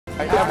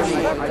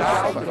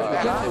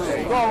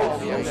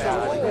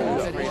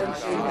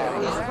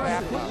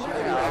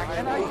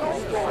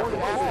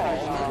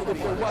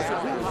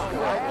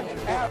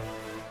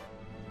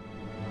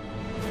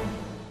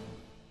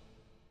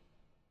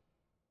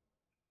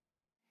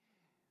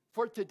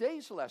For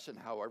today's lesson,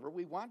 however,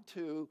 we want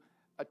to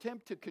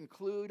attempt to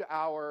conclude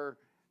our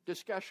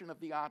discussion of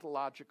the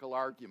ontological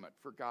argument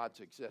for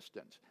God's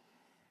existence.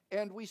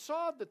 And we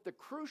saw that the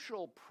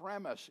crucial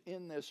premise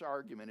in this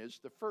argument is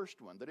the first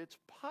one, that it's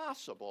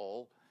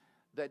possible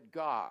that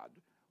God,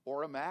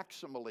 or a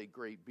maximally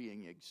great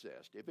being,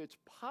 exists. If it's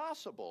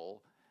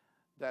possible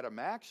that a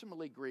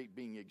maximally great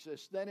being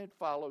exists, then it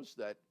follows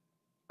that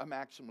a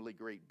maximally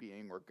great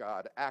being, or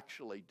God,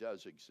 actually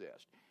does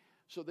exist.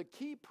 So the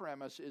key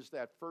premise is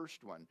that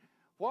first one.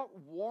 What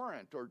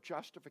warrant or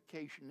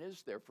justification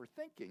is there for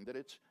thinking that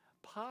it's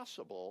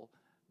possible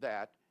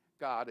that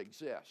God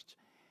exists?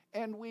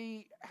 And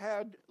we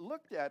had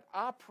looked at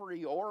a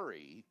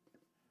priori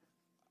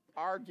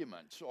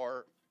arguments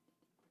or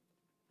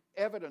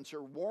evidence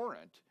or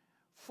warrant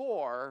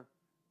for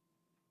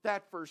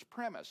that first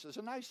premise.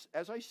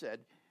 As I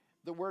said,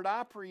 the word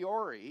a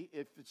priori,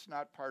 if it's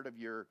not part of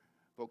your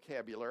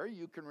vocabulary,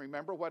 you can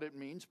remember what it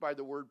means by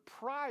the word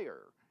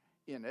prior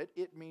in it.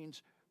 It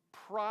means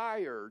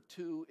prior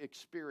to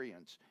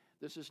experience.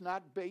 This is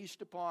not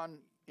based upon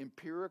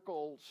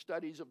empirical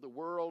studies of the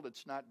world.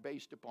 It's not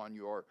based upon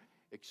your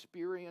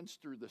experience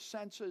through the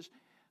senses.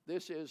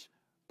 This is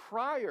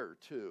prior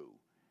to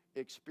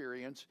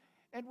experience.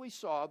 And we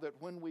saw that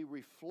when we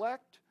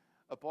reflect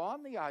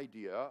upon the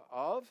idea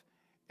of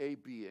a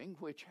being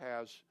which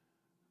has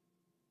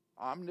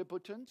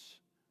omnipotence,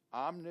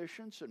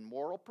 omniscience, and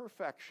moral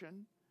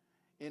perfection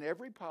in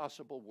every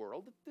possible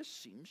world, that this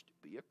seems to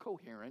be a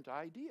coherent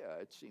idea.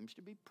 It seems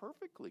to be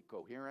perfectly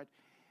coherent,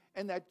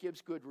 and that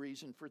gives good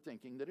reason for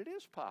thinking that it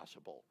is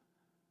possible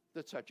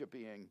that such a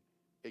being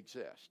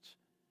exists.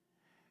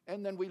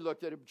 And then we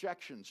looked at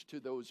objections to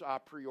those a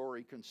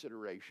priori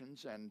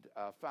considerations and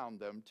found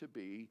them to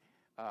be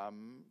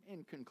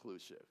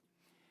inconclusive.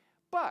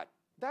 But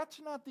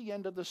that's not the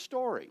end of the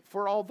story.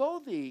 For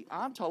although the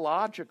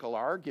ontological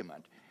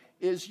argument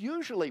is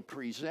usually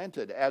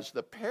presented as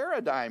the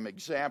paradigm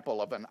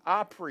example of an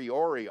a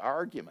priori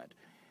argument,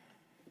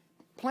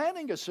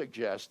 Plantinga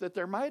suggests that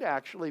there might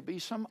actually be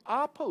some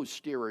a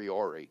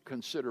posteriori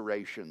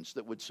considerations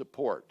that would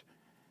support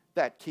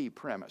that key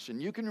premise. And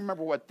you can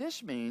remember what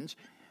this means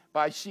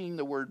by seeing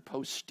the word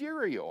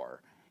posterior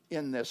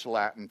in this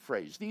Latin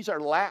phrase. These are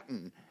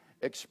Latin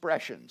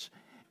expressions.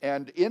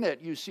 And in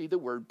it, you see the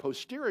word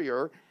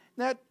posterior.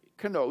 That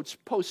connotes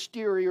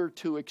posterior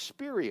to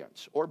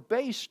experience, or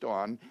based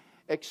on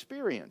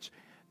experience.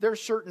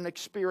 There's certain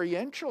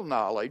experiential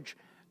knowledge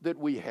that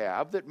we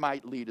have that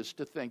might lead us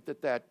to think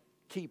that that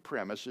key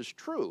premise is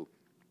true.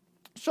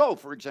 So,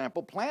 for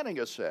example,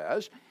 Plantinga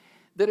says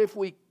that if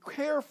we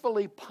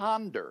carefully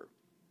ponder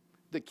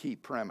the key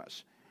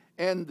premise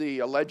and the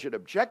alleged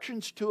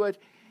objections to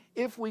it,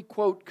 if we,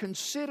 quote,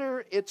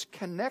 consider its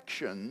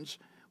connections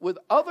with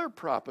other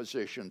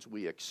propositions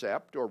we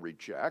accept or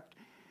reject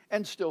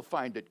and still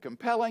find it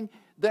compelling,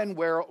 then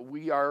where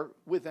we are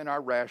within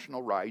our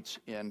rational rights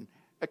in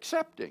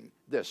accepting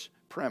this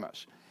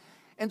premise.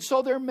 And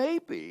so there may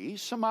be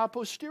some a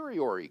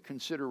posteriori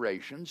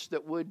considerations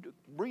that would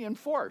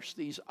reinforce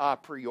these a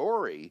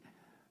priori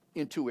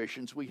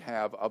intuitions we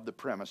have of the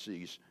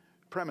premises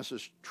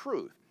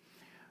truth.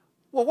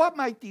 Well, what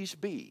might these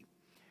be?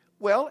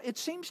 Well, it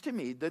seems to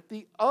me that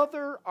the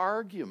other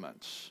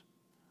arguments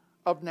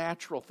of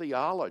natural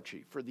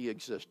theology for the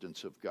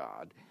existence of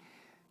God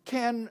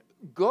can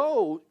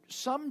go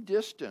some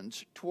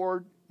distance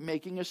toward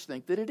making us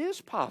think that it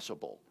is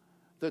possible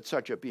that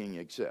such a being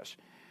exists.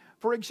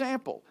 For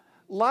example,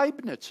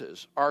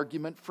 Leibniz's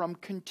argument from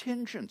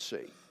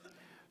contingency,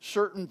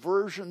 certain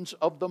versions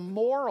of the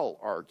moral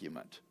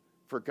argument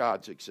for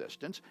God's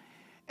existence,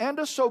 and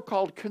a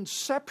so-called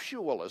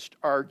conceptualist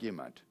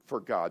argument for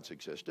God's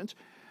existence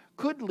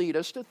could lead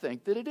us to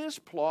think that it is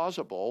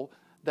plausible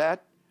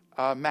that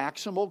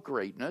maximal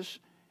greatness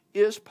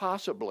is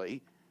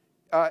possibly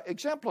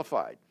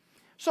exemplified.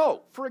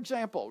 So, for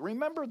example,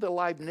 remember the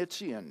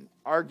Leibnizian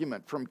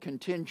argument from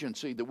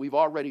contingency that we've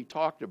already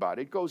talked about.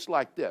 It goes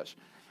like this.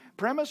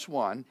 Premise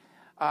one,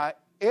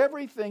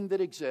 everything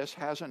that exists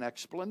has an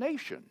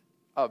explanation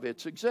of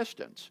its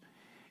existence.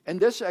 And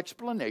this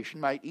explanation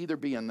might either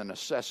be in the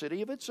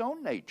necessity of its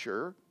own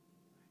nature,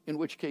 in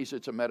which case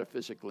it's a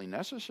metaphysically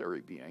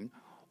necessary being,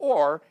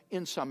 or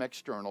in some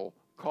external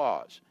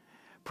cause.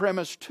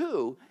 Premise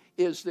two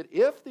is that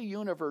if the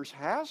universe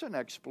has an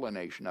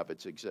explanation of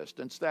its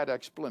existence, that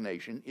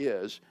explanation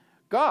is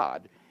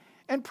God.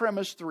 And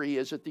premise three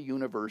is that the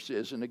universe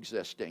is an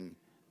existing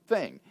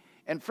thing.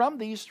 And from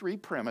these three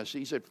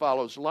premises, it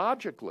follows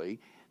logically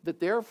that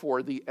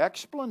therefore the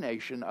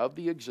explanation of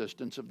the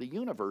existence of the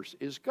universe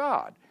is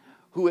God,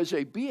 who is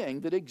a being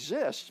that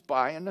exists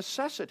by a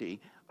necessity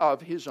of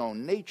his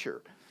own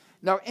nature.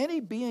 Now, any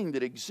being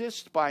that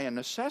exists by a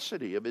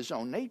necessity of his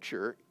own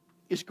nature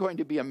is going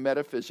to be a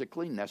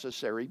metaphysically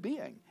necessary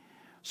being.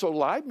 So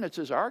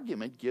Leibniz's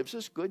argument gives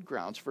us good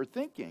grounds for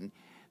thinking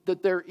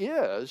that there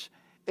is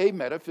a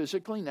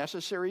metaphysically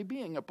necessary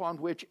being upon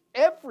which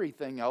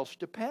everything else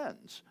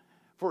depends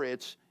for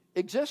its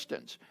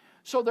existence.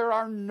 So there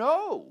are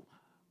no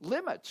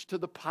limits to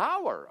the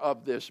power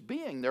of this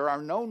being. There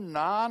are no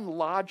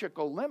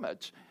non-logical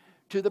limits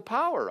to the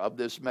power of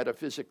this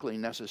metaphysically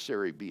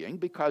necessary being,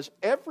 because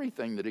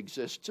everything that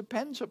exists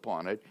depends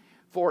upon it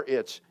for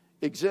its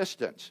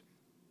existence.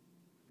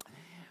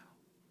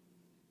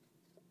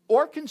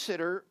 Or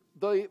consider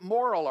the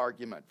moral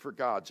argument for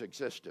God's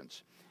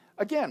existence.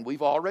 Again,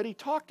 we've already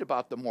talked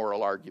about the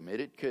moral argument.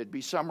 It could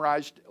be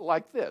summarized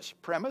like this.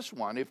 Premise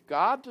 1, if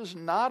God does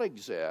not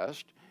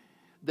exist,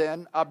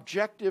 then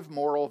objective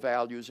moral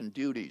values and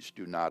duties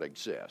do not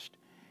exist.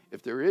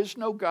 If there is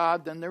no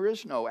God, then there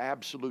is no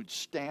absolute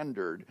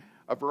standard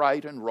of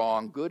right and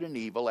wrong, good and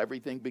evil.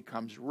 Everything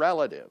becomes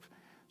relative.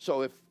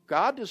 So if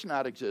God does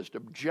not exist,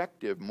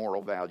 objective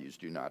moral values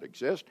do not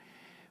exist.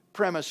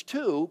 Premise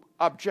 2,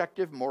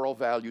 objective moral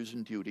values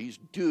and duties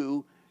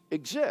do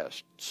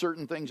exist.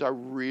 Certain things are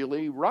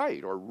really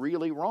right or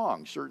really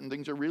wrong. Certain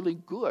things are really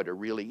good or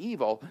really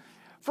evil,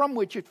 from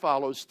which it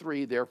follows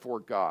 3, therefore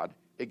God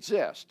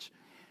exists.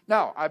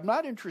 Now, I'm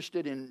not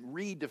interested in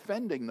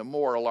redefending the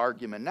moral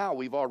argument now.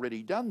 We've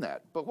already done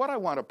that. But what I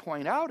want to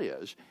point out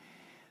is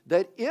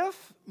that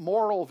if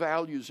moral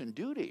values and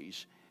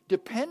duties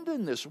depend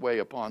in this way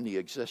upon the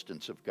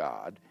existence of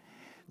God,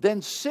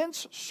 then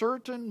since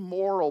certain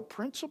moral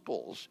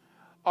principles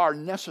are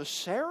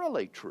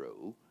necessarily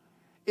true,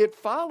 it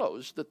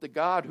follows that the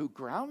God who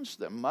grounds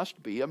them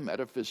must be a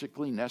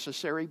metaphysically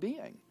necessary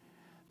being.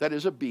 That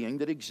is, a being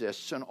that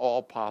exists in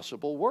all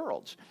possible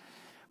worlds.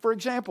 For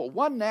example,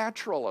 one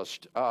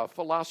naturalist,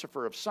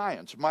 philosopher of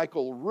science,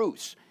 Michael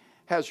Ruse,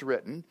 has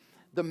written,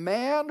 "The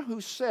man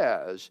who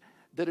says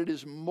that it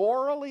is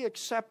morally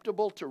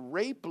acceptable to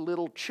rape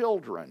little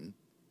children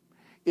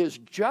is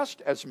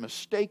just as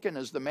mistaken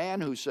as the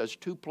man who says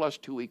 2 +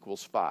 2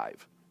 =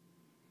 5.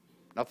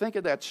 Now think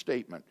of that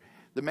statement.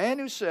 The man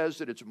who says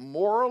that it's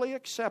morally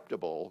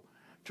acceptable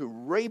to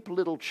rape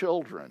little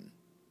children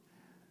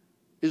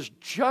is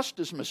just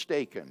as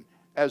mistaken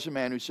as the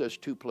man who says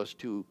 2 +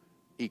 2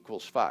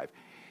 = 5.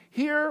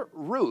 Here,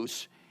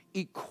 Ruse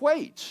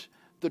equates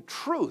the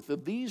truth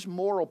of these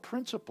moral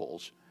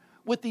principles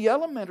with the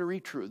elementary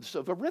truths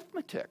of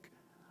arithmetic,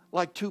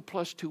 like 2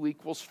 + 2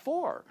 =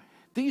 4.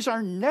 These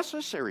are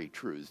necessary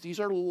truths. These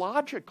are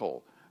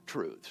logical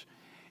truths.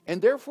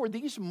 And therefore,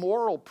 these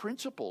moral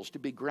principles, to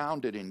be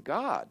grounded in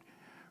God,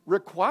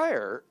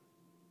 require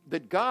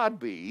that God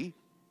be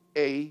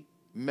a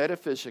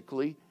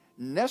metaphysically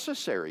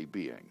necessary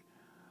being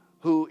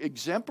who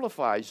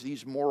exemplifies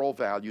these moral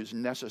values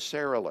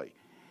necessarily.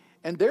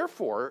 And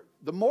therefore,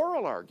 the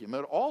moral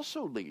argument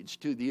also leads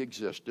to the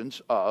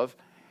existence of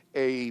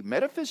a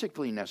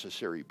metaphysically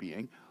necessary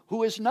being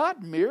who is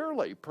not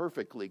merely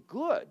perfectly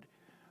good,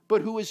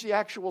 but who is the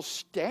actual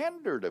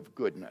standard of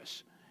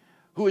goodness,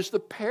 who is the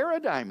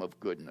paradigm of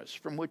goodness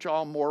from which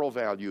all moral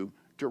value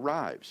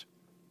derives.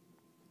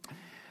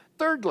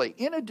 Thirdly,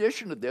 in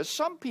addition to this,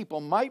 some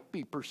people might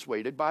be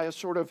persuaded by a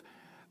sort of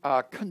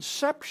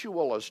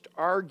conceptualist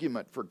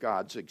argument for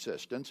God's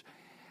existence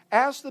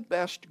as the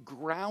best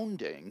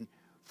grounding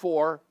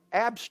for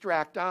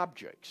abstract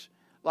objects,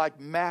 like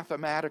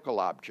mathematical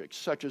objects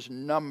such as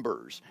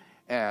numbers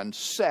and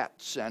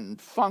sets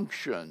and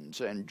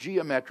functions and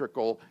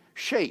geometrical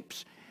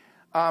shapes.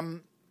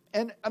 And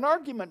an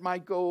argument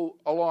might go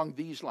along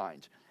these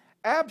lines.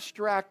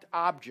 Abstract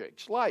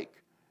objects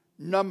like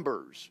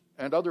numbers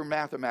and other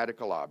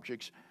mathematical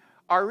objects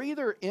are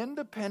either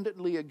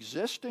independently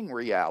existing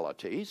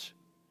realities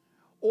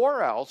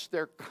or else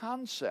they're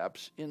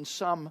concepts in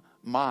some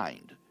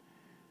mind.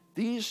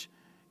 These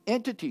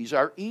entities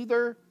are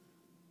either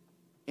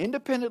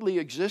independently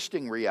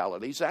existing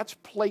realities, that's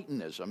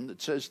Platonism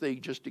that says they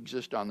just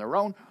exist on their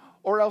own,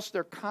 or else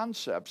they're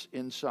concepts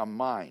in some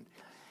mind.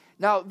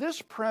 Now,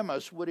 this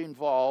premise would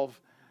involve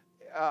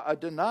a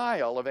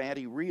denial of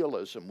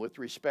anti-realism with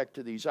respect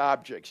to these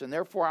objects, and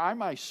therefore I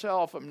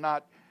myself am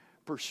not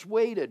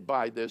persuaded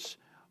by this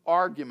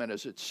argument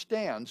as it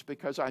stands,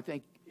 because I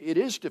think it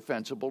is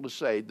defensible to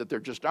say that there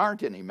just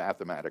aren't any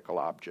mathematical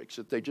objects,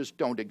 that they just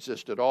don't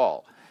exist at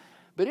all.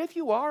 But if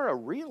you are a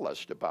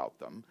realist about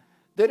them,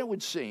 then it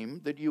would seem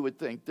that you would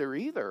think they're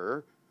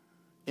either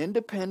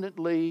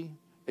independently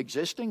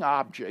existing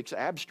objects,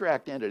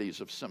 abstract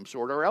entities of some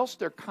sort, or else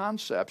they're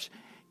concepts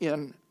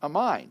in a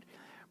mind.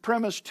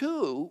 Premise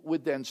 2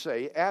 would then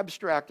say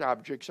abstract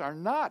objects are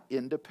not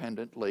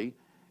independently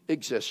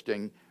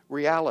existing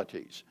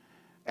realities.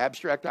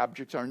 Abstract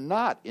objects are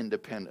not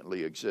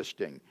independently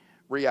existing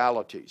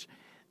realities.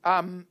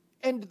 And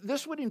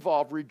this would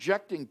involve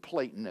rejecting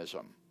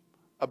Platonism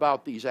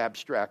about these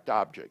abstract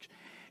objects.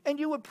 And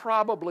you would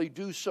probably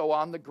do so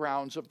on the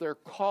grounds of their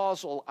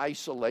causal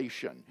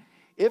isolation.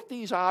 If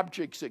these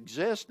objects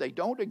exist, they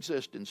don't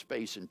exist in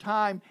space and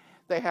time.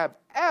 They have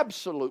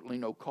absolutely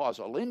no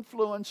causal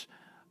influence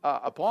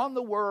upon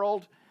the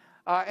world,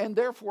 and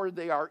therefore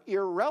they are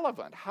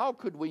irrelevant. How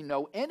could we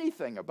know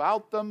anything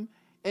about them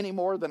any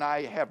more than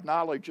I have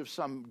knowledge of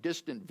some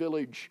distant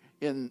village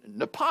in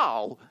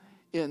Nepal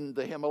in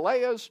the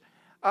Himalayas.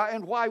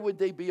 And why would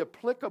they be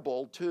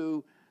applicable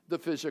to the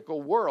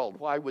physical world?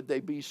 Why would they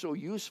be so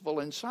useful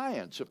in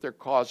science if they're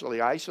causally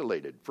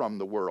isolated from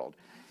the world?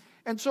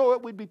 And so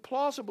it would be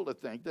plausible to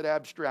think that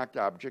abstract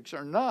objects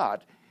are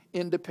not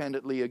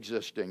independently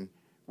existing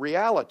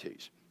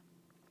realities.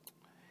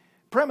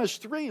 Premise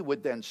 3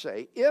 would then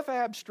say, if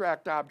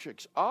abstract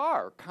objects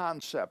are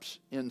concepts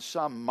in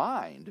some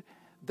mind,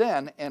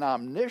 then an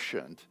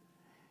omniscient,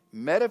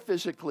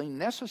 metaphysically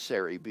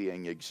necessary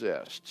being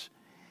exists.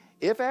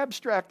 If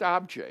abstract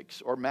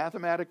objects, or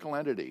mathematical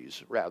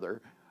entities,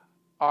 rather,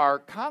 are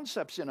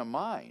concepts in a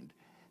mind,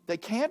 they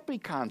can't be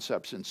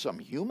concepts in some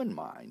human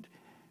mind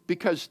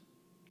because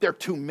there are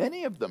too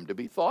many of them to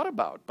be thought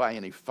about by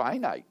any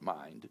finite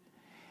mind.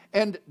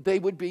 And they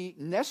would be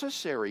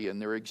necessary in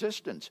their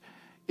existence.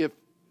 If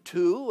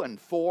 2 and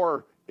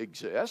 4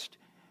 exist,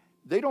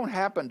 they don't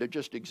happen to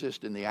just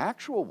exist in the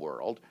actual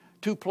world.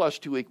 2 plus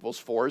 2 equals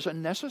 4 is a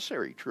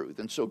necessary truth.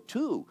 And so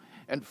 2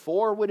 and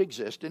 4 would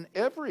exist in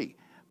every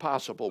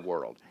possible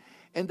world.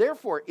 And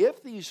therefore,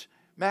 if these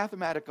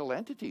mathematical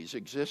entities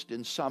exist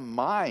in some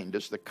mind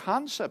as the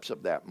concepts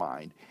of that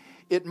mind,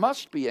 it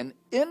must be an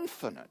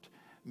infinite,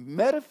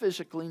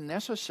 metaphysically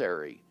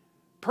necessary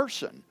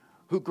person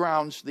who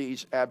grounds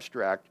these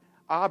abstract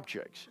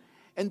objects.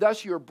 And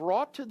thus you're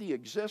brought to the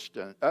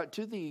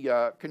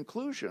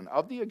conclusion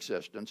of the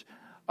existence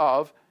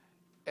of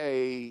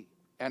an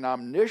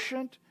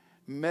omniscient,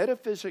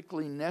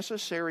 metaphysically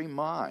necessary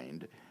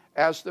mind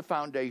as the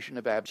foundation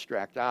of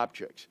abstract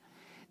objects.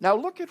 Now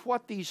look at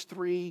what these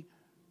 3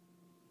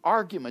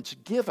 arguments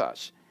give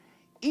us.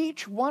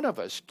 Each one of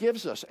us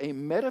gives us a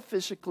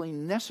metaphysically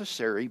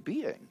necessary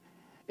being,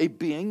 a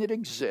being that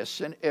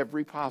exists in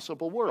every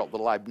possible world. The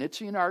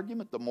Leibnizian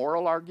argument, the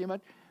moral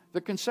argument,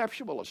 the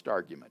conceptualist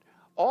argument,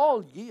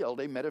 all yield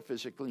a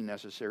metaphysically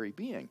necessary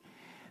being.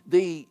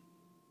 The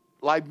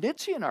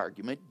Leibnizian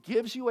argument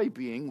gives you a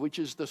being which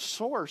is the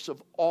source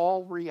of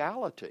all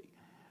reality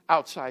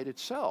outside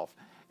itself,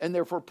 and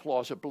therefore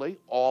plausibly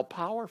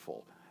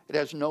all-powerful. It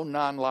has no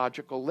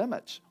non-logical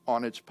limits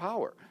on its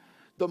power.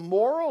 The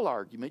moral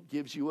argument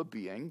gives you a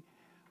being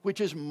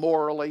which is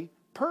morally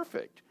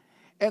perfect.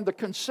 And the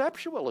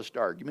conceptualist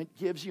argument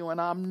gives you an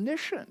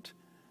omniscient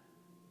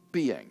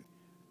being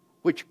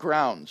which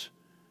grounds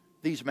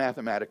these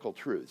mathematical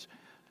truths.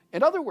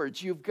 In other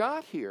words, you've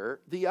got here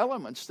the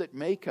elements that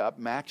make up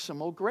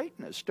maximal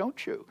greatness,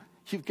 don't you?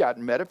 You've got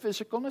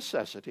metaphysical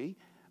necessity,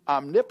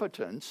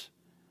 omnipotence,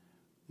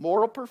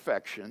 moral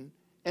perfection,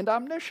 and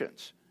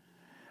omniscience.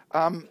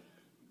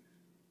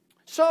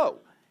 So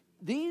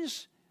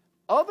these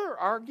other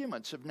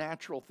arguments of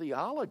natural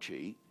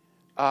theology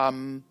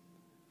can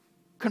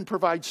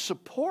provide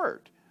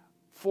support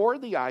for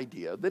the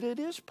idea that it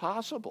is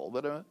possible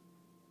that a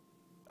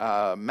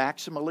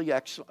maximally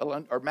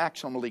excellent, or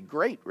maximally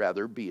great,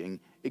 rather, being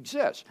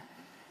exists.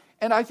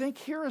 And I think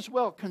here as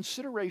well,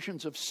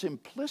 considerations of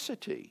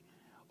simplicity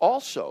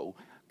also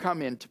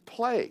come into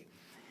play.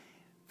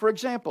 For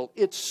example,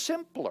 it's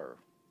simpler,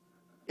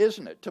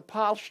 isn't it, to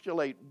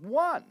postulate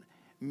one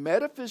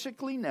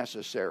metaphysically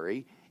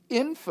necessary,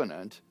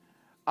 infinite,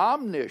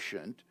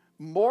 omniscient,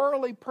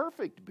 morally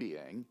perfect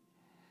being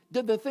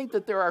than to think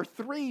that there are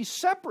 3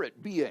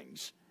 separate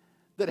beings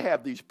that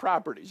have these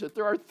properties, that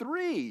there are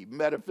 3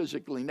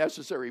 metaphysically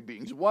necessary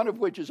beings, one of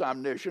which is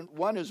omniscient,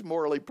 one is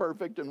morally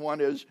perfect, and one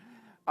is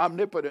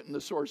omnipotent and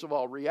the source of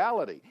all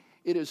reality.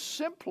 It is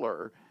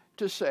simpler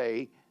to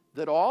say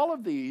that all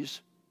of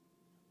these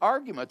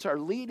arguments are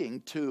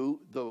leading to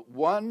the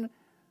one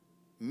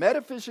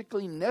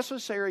metaphysically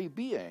necessary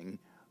being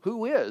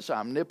who is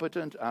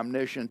omnipotent,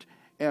 omniscient,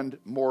 and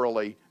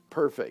morally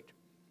perfect.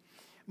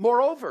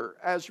 Moreover,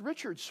 as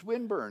Richard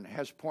Swinburne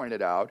has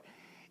pointed out,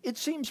 it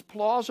seems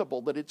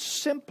plausible that it's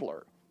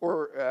simpler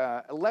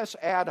or less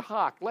ad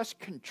hoc, less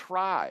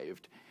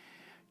contrived,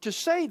 to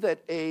say that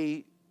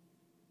a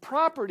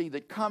property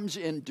that comes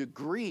in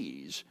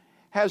degrees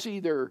has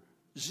either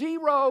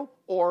 0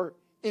 or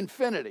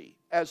infinity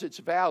as its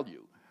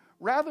value,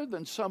 rather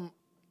than some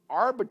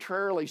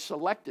arbitrarily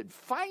selected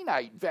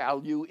finite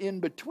value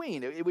in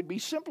between. It would be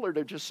simpler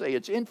to just say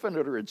it's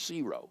infinite or it's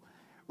 0,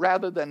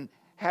 rather than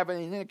having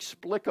an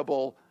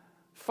inexplicable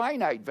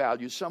finite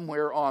value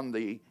somewhere on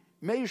the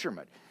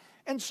measurement.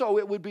 And so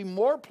it would be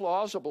more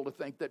plausible to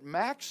think that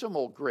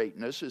maximal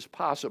greatness is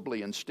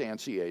possibly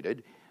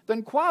instantiated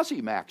than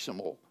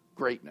quasi-maximal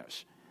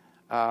greatness,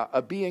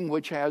 a being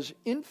which has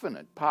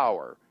infinite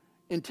power,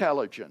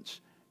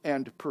 intelligence,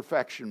 and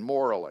perfection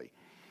morally.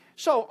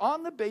 So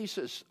on the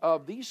basis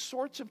of these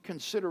sorts of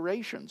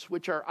considerations,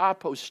 which are a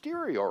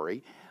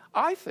posteriori,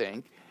 I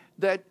think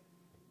that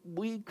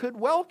we could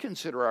well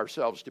consider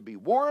ourselves to be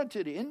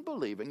warranted in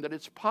believing that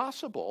it's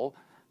possible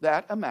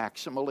that a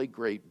maximally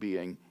great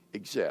being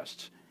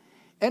exists.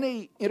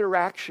 Any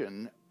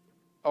interaction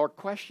or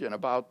question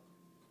about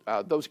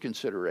those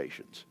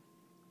considerations?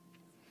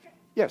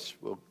 Yes,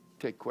 we'll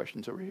take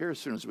questions over here as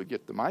soon as we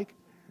get the mic.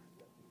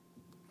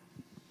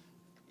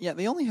 Yeah,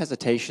 the only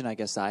hesitation I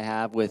guess I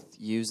have with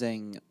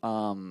using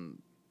the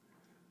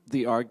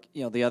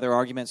other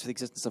arguments for the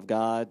existence of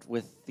God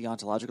with the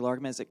ontological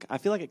arguments, I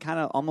feel like it kind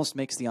of almost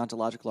makes the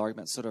ontological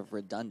argument sort of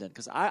redundant,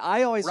 because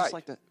I always just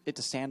like it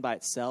to stand by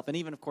itself. And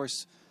even, of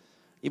course,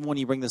 even when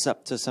you bring this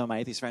up to some of my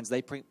atheist friends,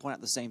 they point out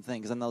the same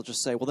thing, because then they'll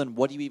just say, well, then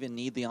what do you even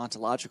need the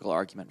ontological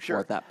argument for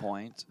at that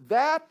point?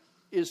 That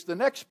is the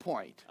next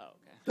point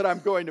that I'm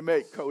going to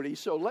make, Cody.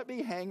 So let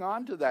me hang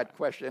on to that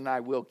question, and I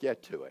will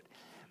get to it.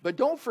 But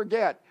don't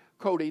forget,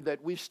 Cody,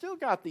 that we've still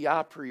got the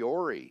a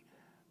priori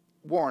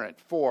warrant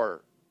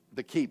for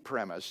the key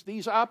premise.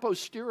 These a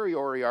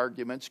posteriori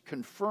arguments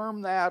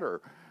confirm that or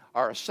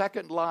are a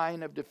second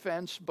line of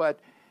defense, but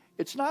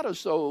it's not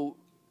as though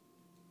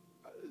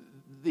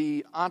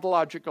the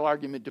ontological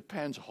argument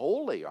depends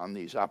wholly on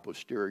these a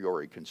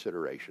posteriori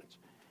considerations.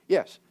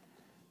 Yes?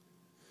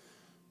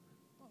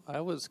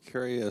 I was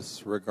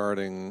curious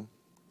regarding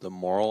the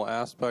moral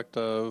aspect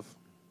of,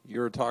 you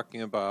were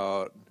talking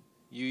about,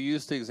 you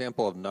used the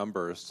example of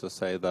numbers to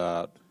say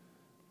that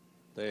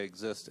they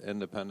exist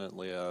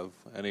independently of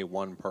any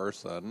one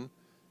person,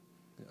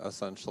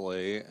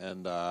 essentially,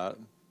 and that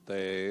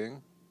their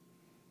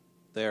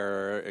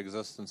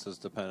existence is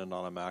dependent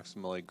on a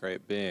maximally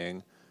great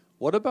being.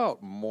 What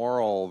about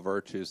moral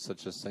virtues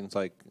such as things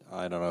like,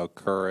 I don't know,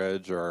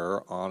 courage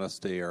or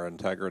honesty or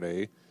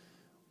integrity?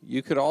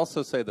 You could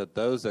also say that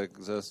those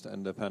exist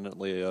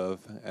independently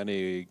of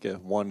any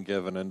one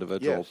given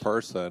individual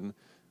person.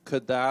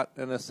 Could that,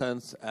 in a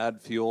sense, add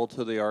fuel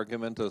to the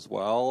argument as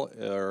well,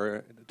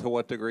 or to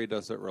what degree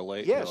does it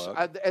relate to it? Yes,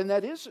 and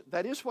that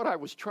is what I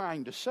was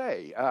trying to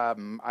say.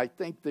 I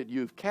think that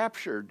you've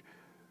captured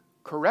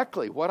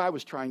correctly what I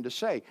was trying to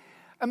say.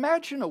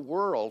 Imagine a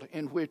world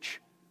in which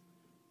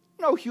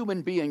no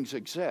human beings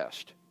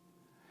exist.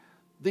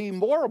 The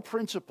moral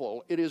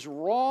principle, it is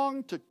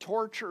wrong to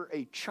torture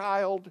a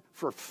child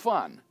for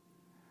fun,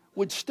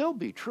 would still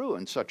be true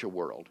in such a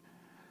world.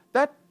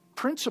 That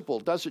principle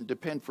doesn't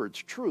depend for its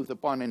truth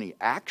upon any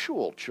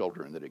actual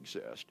children that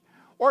exist.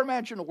 Or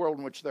imagine a world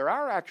in which there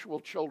are actual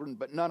children,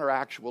 but none are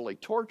actually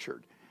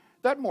tortured.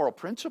 That moral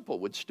principle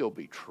would still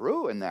be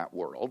true in that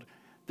world,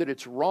 that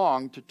it's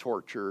wrong to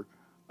torture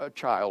a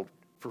child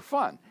for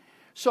fun.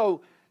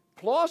 So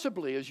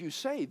plausibly, as you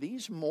say,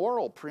 these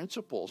moral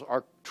principles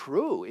are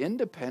true,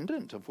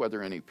 independent of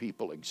whether any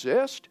people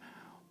exist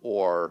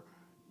or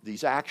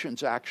these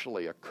actions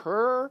actually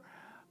occur,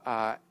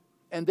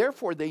 and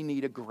therefore they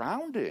need a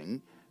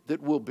grounding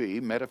that will be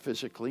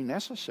metaphysically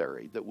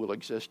necessary, that will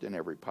exist in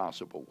every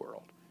possible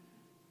world.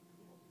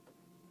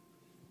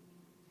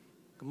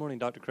 Good morning,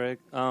 Dr. Craig.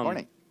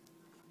 Morning.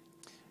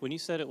 When you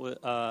said it was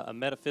a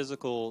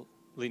metaphysically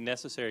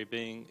necessary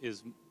being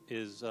is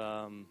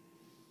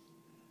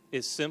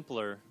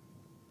simpler,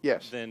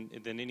 yes, than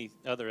any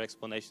other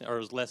explanation, or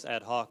is less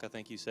ad hoc, I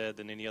think you said,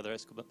 than any other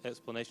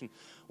explanation.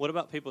 What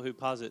about people who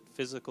posit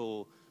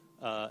physical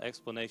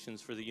explanations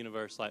for the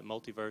universe, like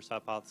multiverse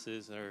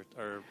hypothesis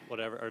or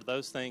whatever? Are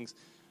those things,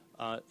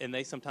 and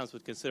they sometimes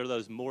would consider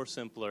those more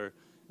simpler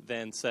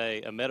than,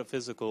 say, a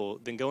metaphysical,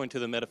 than going to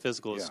the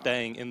metaphysical,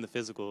 staying in the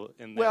physical,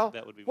 and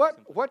that would be more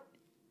simple. What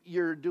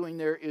you're doing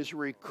there is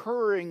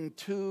recurring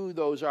to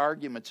those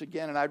arguments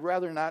again, and I'd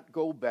rather not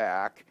go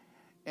back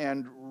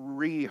and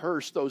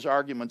rehearse those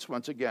arguments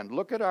once again.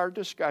 Look at our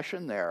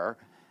discussion there,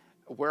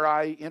 where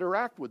I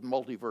interact with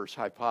multiverse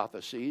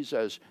hypotheses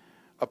as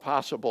a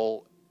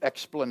possible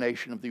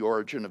explanation of the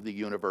origin of the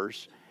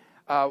universe.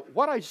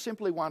 What I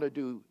simply want to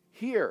do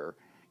here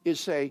is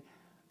say,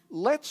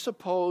 let's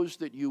suppose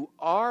that you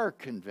are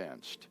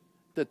convinced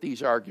that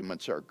these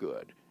arguments are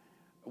good.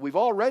 We've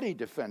already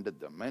defended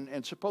them,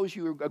 and suppose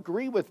you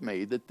agree with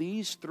me that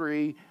these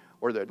three,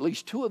 or that at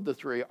least two of the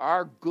three,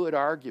 are good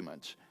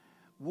arguments.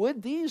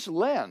 Would these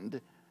lend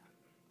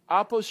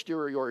a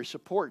posteriori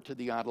support to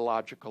the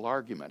ontological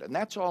argument? And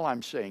that's all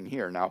I'm saying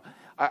here. Now,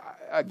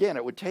 again,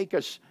 it would take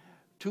us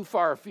too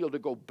far afield to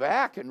go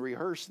back and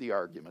rehearse the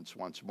arguments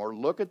once more.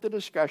 Look at the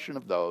discussion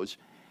of those.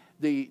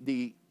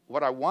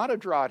 What I want to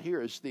draw out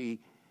here is the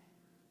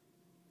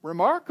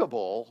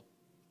remarkable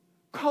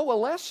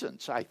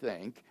coalescence, I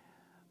think,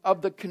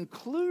 of the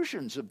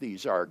conclusions of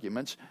these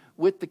arguments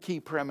with the key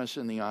premise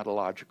in the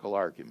ontological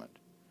argument.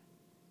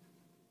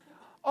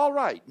 All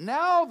right,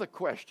 now the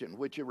question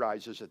which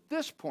arises at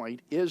this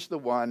point is the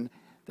one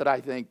that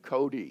I think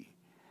Cody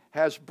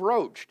has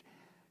broached.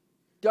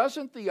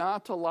 Doesn't the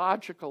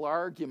ontological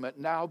argument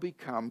now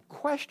become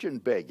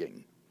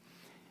question-begging?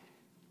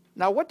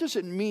 Now, what does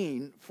it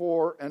mean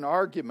for an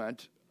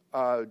argument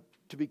to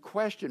be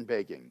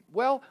question-begging?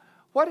 Well,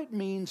 what it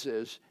means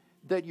is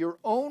that your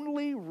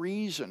only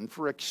reason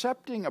for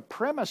accepting a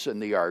premise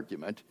in the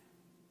argument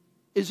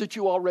is that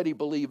you already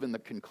believe in the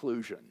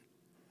conclusion.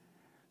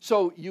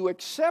 So you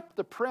accept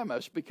the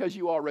premise because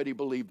you already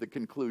believe the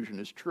conclusion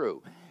is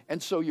true.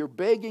 And so you're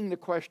begging the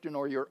question,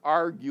 or you're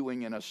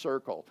arguing in a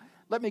circle.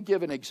 Let me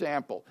give an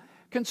example.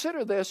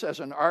 Consider this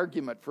as an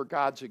argument for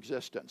God's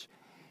existence.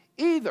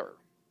 Either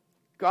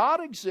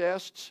God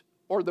exists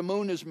or the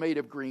moon is made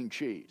of green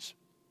cheese.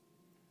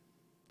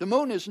 The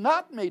moon is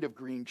not made of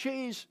green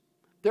cheese.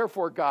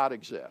 therefore God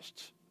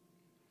exists.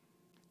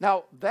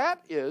 Now,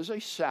 that is a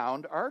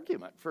sound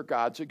argument for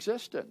God's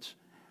existence.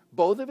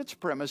 Both of its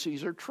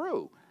premises are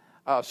true.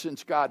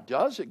 Since God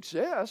does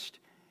exist,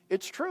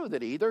 it's true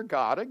that either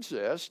God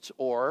exists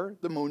or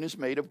the moon is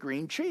made of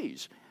green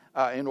cheese.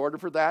 In order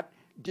for that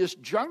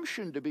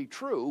disjunction to be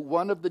true,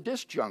 one of the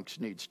disjuncts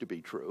needs to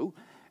be true.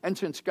 And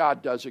since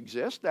God does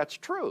exist, that's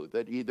true,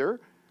 that either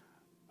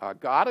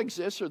God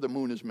exists or the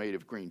moon is made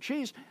of green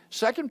cheese.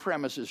 Second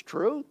premise is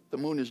true. The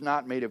moon is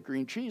not made of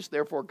green cheese,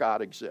 therefore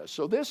God exists.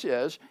 So this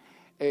is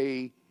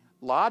a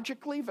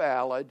logically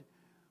valid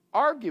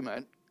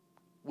argument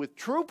with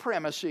true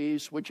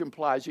premises, which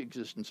implies the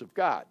existence of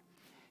God.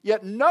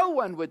 Yet no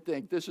one would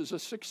think this is a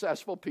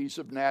successful piece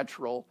of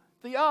natural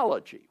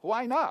theology.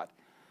 Why not?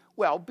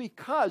 Well,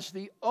 because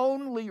the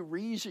only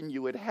reason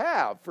you would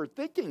have for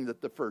thinking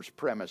that the first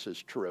premise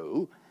is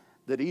true,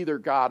 that either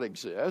God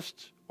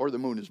exists or the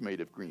moon is made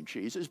of green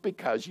cheese, is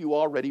because you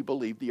already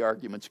believe the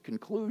argument's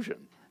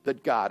conclusion,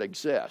 that God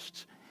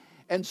exists.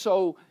 And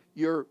so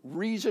you're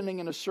reasoning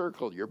in a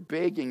circle, you're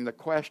begging the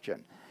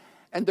question.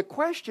 And the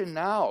question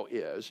now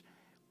is,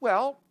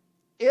 well,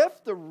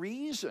 if the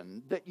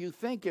reason that you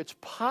think it's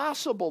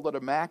possible that a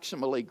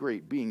maximally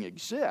great being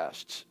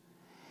exists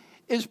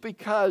is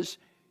because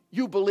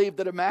you believe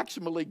that a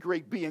maximally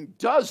great being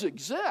does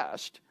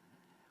exist,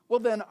 well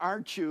then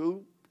aren't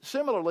you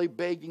similarly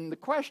begging the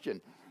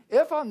question?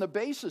 If on the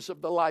basis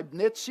of the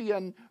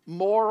Leibnizian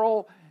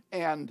moral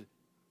and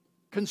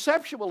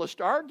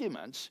conceptualist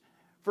arguments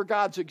for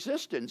God's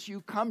existence,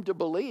 you come to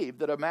believe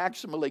that a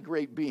maximally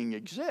great being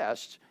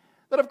exists,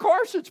 then of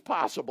course it's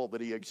possible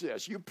that he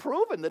exists. You've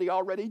proven that he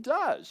already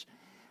does.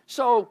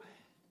 So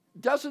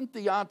doesn't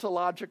the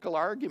ontological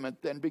argument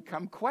then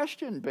become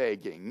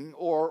question-begging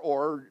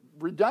or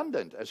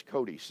redundant, as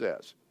Cody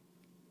says?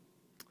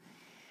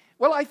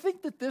 Well, I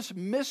think that this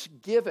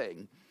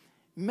misgiving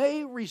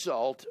may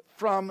result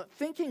from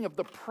thinking of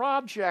the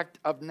project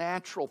of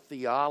natural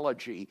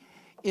theology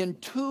in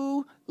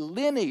too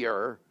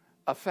linear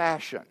a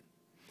fashion.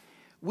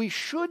 We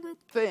shouldn't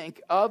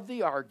think of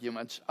the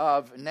arguments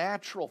of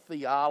natural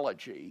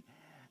theology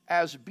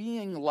as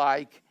being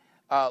like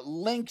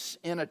links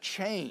in a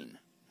chain,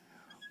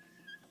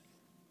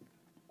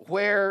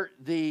 where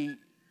the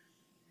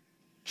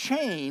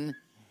chain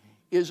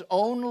is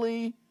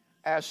only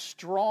as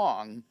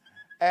strong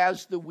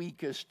as the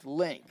weakest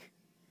link.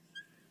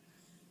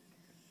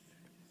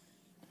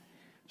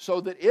 So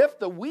that if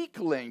the weak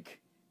link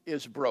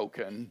is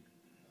broken,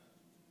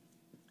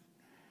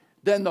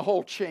 then the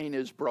whole chain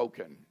is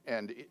broken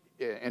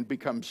and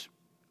becomes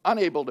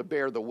unable to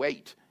bear the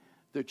weight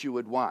that you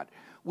would want.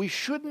 We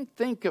shouldn't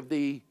think of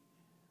the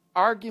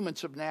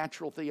arguments of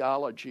natural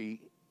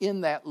theology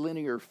in that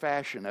linear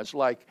fashion as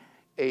like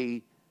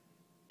a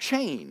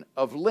chain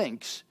of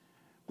links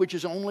which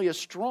is only as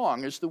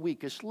strong as the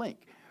weakest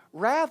link.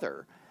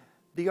 Rather,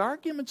 the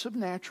arguments of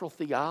natural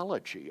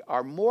theology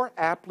are more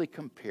aptly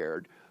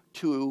compared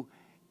to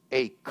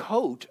a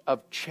coat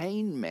of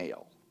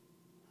chainmail,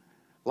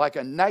 like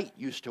a knight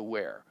used to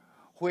wear,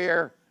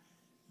 where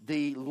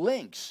the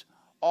links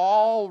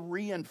all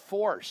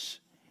reinforce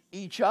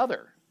each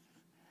other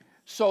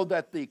so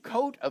that the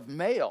coat of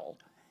mail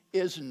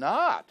is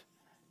not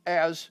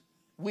as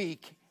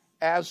weak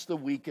as the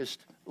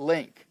weakest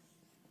link.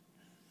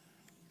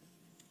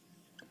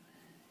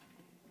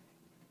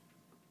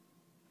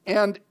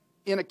 And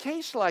in a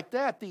case like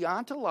that, the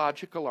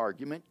ontological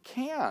argument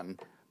can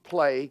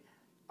play,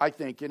 I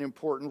think, an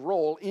important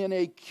role in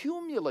a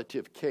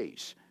cumulative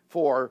case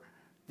for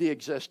the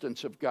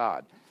existence of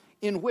God,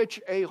 in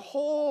which a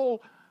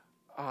whole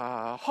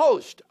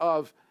host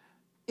of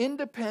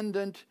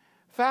independent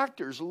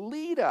factors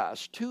lead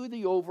us to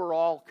the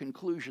overall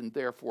conclusion,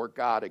 therefore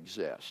God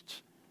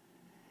exists.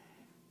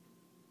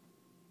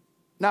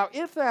 Now,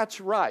 if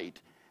that's right,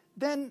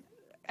 then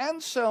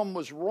Anselm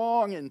was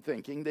wrong in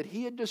thinking that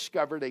he had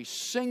discovered a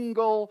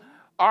single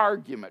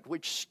argument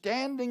which,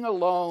 standing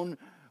alone,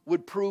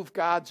 would prove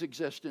God's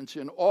existence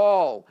in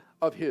all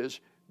of his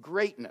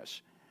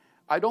greatness.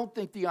 I don't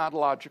think the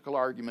ontological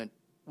argument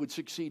would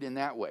succeed in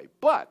that way.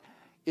 But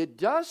it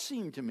does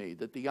seem to me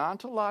that the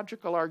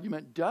ontological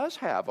argument does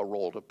have a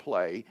role to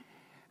play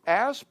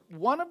as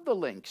one of the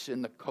links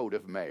in the coat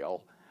of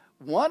mail,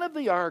 one of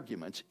the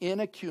arguments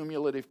in a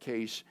cumulative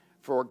case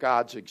for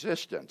God's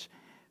existence,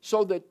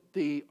 so that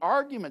the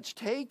arguments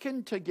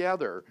taken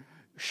together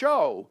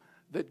show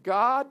that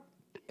God,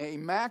 a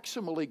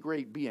maximally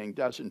great being,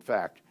 does in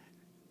fact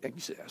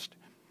exist.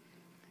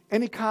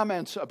 Any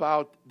comments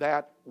about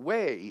that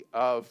way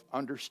of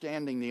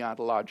understanding the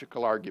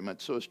ontological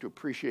argument so as to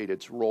appreciate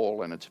its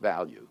role and its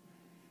value?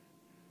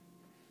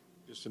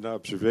 Just an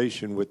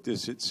observation with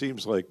this. It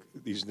seems like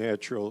these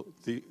natural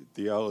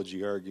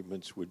theology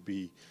arguments would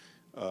be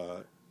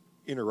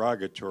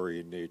interrogatory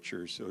in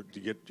nature. So to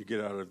get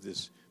out of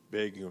this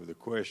begging of the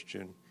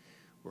question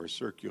or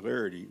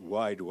circularity,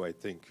 why do I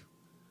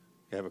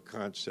have a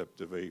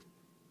concept of a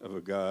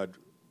God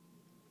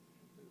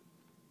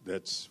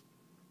that's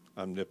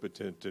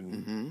omnipotent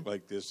and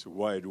like this?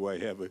 Why do I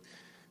have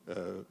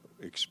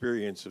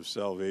experience of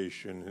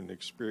salvation and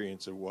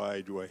experience of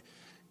why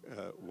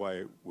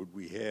would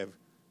we have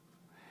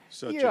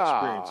such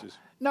experiences?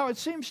 Now, it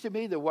seems to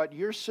me that what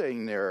you're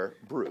saying there,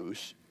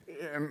 Bruce,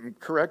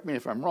 correct me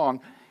if I'm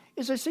wrong,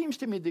 is it seems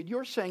to me that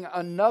you're saying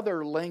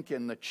another link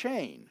in the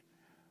chain,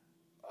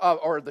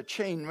 or the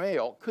chain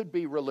mail, could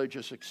be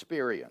religious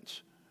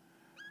experience.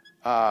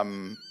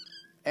 And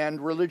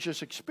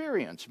religious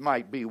experience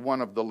might be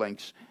one of the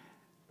links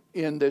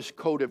in this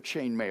code of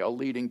chain mail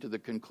leading to the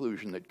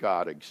conclusion that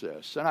God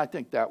exists. And I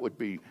think that would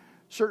be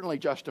certainly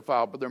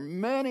justifiable. But there are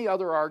many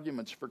other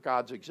arguments for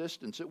God's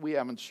existence that we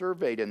haven't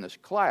surveyed in this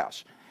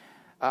class.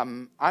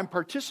 I'm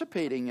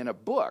participating in a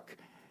book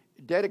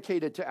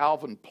dedicated to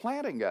Alvin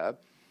Plantinga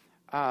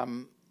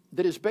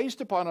that is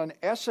based upon an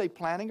essay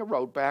Plantinga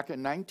wrote back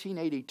in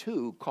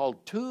 1982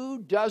 called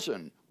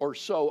 24 or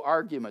so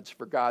Arguments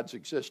for God's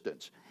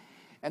Existence.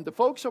 And the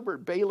folks over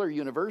at Baylor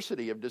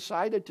University have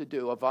decided to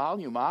do a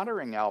volume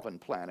honoring Alvin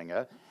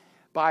Plantinga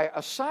by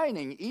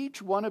assigning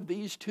each one of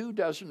these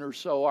 24 or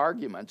so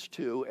arguments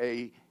to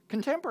a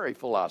contemporary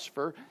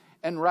philosopher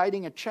and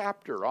writing a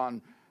chapter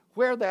on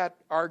where that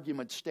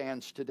argument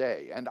stands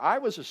today. And I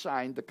was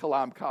assigned the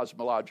Kalam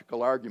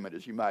cosmological argument,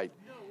 as you might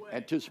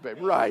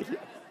anticipate. Right.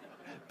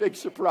 Big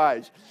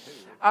surprise.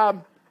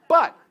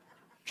 But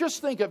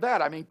just think of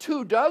that. I mean,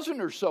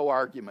 24 or so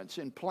arguments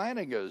in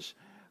Plantinga's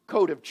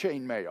code of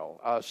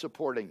chainmail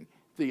supporting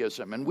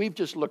theism, and we've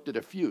just looked at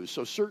a few,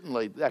 so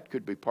certainly that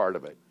could be part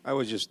of it. I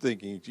was just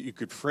thinking you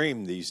could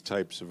frame these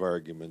types of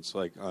arguments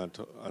like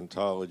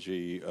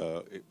ontology,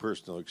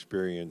 personal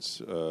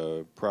experience,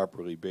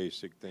 properly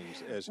basic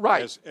things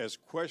as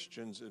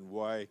questions, and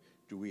why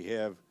do we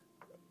have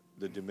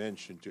the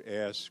dimension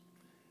to ask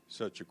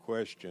such a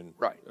question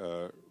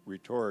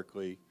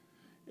rhetorically,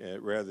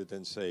 rather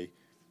than say,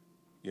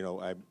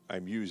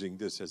 I'm using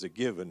this as a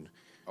given,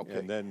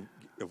 and then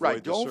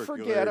avoid the Don't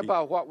forget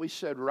about what we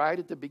said right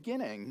at the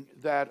beginning,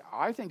 that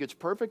I think it's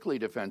perfectly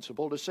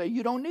defensible to say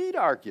you don't need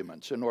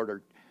arguments in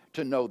order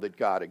to know that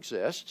God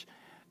exists,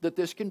 that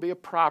this can be a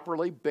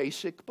properly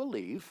basic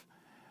belief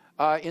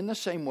in the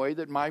same way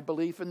that my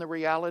belief in the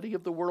reality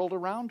of the world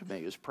around me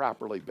is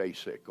properly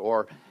basic,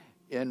 or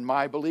in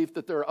my belief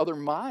that there are other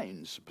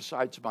minds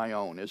besides my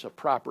own is a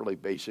properly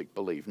basic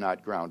belief,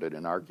 not grounded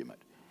in argument.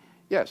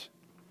 Yes?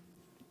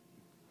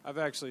 I've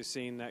actually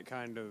seen that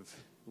kind of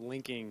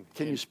linking.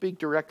 Can you speak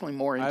directly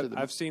more into the...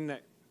 I've seen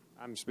that.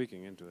 I'm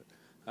speaking into it.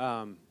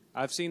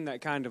 I've seen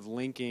that kind of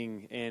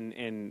linking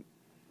in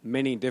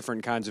many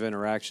different kinds of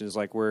interactions,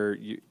 like where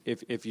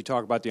if you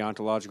talk about the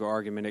ontological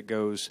argument, it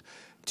goes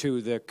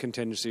to the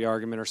contingency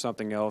argument or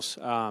something else.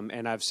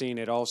 And I've seen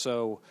it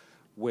also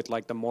with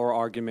like the moral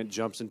argument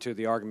jumps into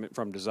the argument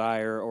from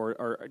desire,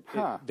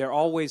 there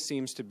always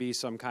seems to be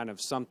some kind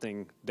of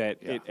something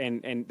that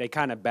and they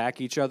kind of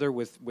back each other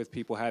with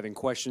people having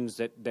questions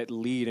that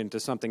lead into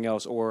something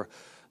else, or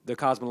the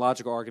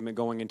cosmological argument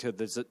going into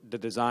the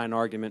design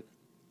argument.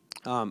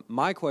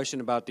 My question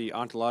about the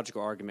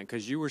ontological argument,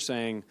 because you were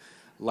saying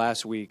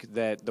last week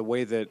that the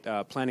way that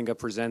Plantinga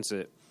presents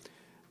it,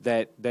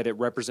 that it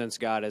represents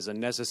God as a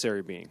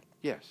necessary being.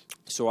 Yes.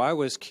 So I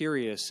was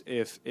curious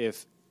if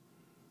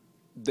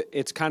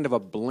it's kind of a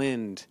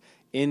blend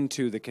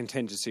into the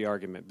contingency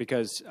argument,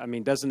 because I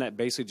mean, doesn't that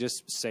basically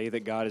just say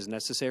that God is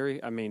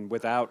necessary? I mean,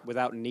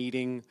 without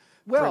needing.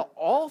 Well,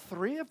 all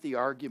three of the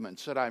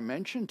arguments that I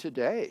mentioned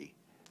today,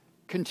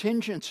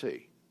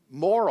 contingency,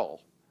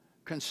 moral,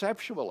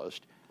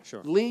 conceptualist,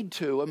 lead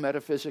to a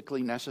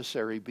metaphysically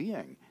necessary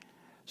being.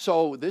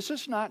 So this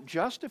is not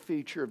just a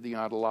feature of the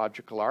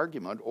ontological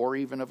argument or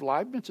even of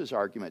Leibniz's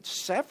argument.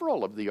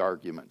 Several of the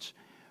arguments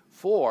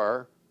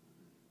for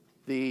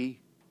the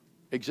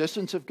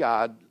existence of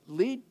God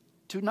lead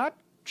to not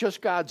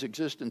just God's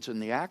existence in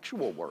the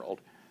actual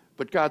world,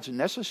 but God's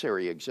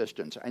necessary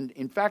existence. And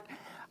in fact,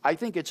 I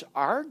think it's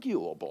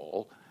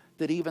arguable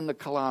that even the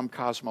Kalam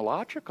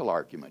cosmological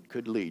argument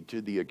could lead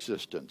to the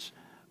existence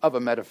of a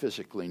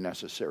metaphysically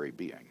necessary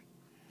being,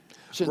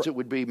 since it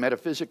would be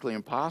metaphysically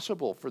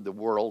impossible for the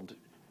world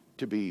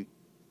to be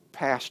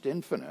past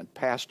infinite,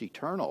 past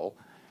eternal,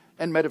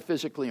 and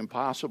metaphysically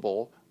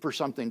impossible for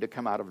something to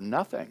come out of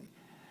nothing.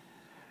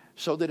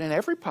 So that in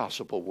every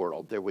possible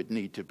world there would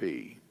need to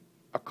be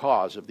a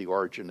cause of the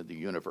origin of the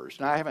universe.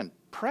 Now, I haven't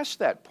pressed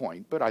that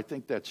point, but I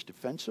think that's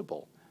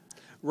defensible.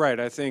 Right.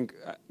 I think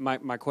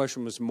my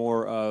question was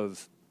more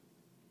of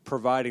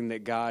providing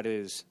that God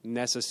is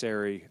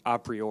necessary a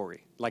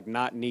priori, like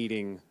not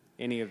needing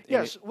any of...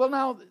 Yes. Well,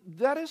 now,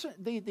 that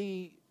isn't...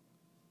 The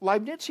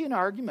Leibnizian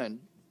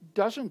argument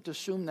doesn't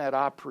assume that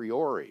a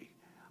priori.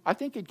 I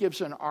think it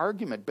gives an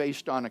argument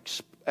based on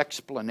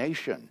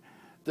explanation,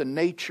 the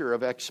nature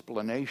of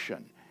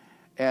explanation,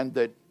 and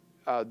that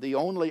the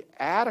only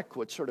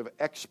adequate sort of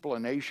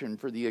explanation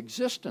for the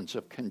existence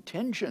of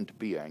contingent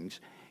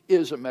beings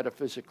is a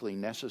metaphysically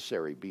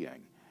necessary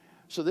being.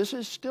 So this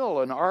is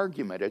still an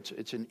argument.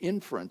 It's an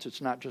inference.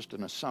 It's not just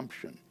an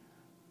assumption.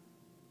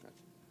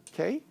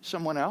 Okay?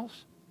 Someone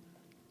else?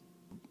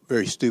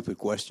 Very stupid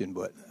question,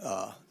 but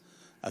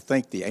I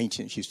think the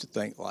ancients used to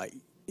think, like,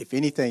 if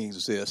anything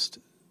exists,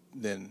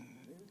 then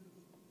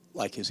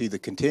like it's either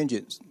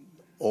contingent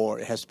or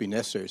it has to be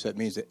necessary. So that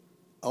means that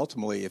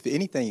ultimately, if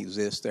anything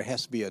exists, there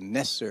has to be a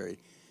necessary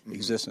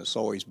existence. It's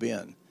always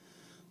been.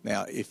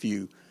 Now, if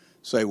you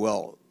say,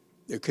 well,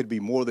 there could be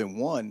more than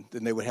one,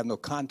 then they would have no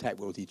contact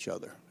with each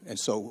other. And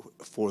so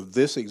for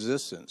this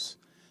existence,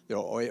 there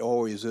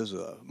always is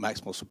a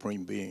maximal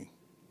supreme being.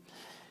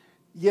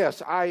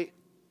 Yes,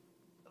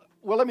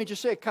 well, let me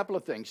just say a couple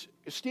of things.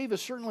 Steve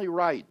is certainly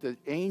right that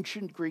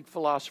ancient Greek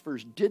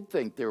philosophers did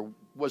think there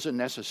was a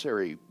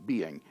necessary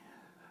being.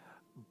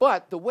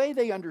 But the way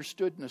they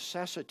understood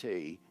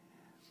necessity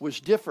was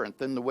different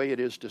than the way it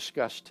is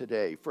discussed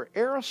today. For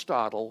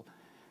Aristotle,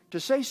 to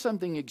say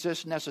something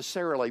exists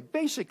necessarily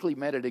basically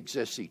meant it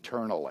exists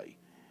eternally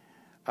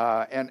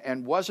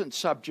and wasn't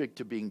subject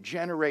to being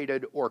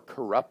generated or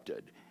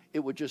corrupted. It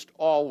would just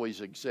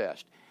always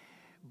exist.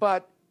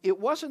 But it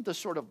wasn't the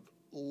sort of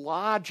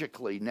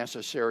logically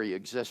necessary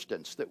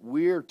existence that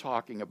we're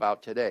talking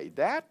about today.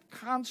 That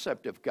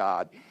concept of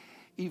God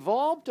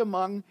evolved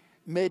among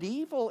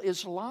medieval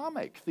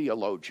Islamic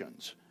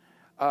theologians,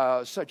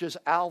 such as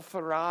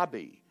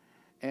Al-Farabi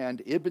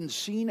and Ibn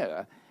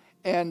Sina,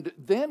 and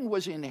then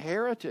was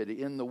inherited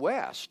in the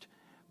West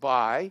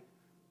by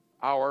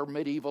our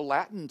medieval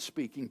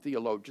Latin-speaking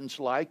theologians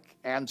like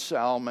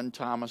Anselm and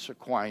Thomas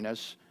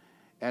Aquinas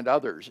and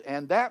others.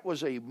 And that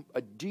was a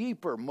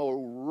deeper, more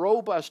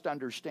robust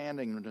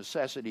understanding of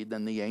necessity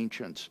than the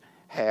ancients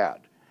had.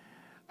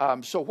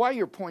 So while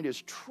your point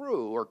is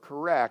true or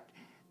correct,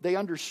 they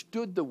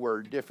understood the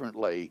word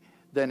differently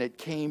than it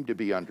came to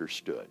be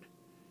understood.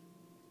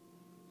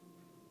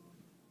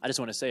 I just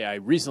want to say I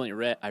recently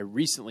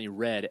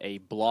read a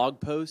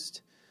blog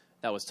post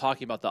that was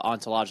talking about the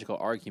ontological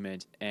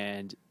argument,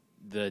 and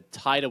the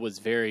title was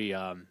very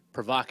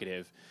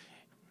provocative.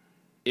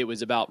 It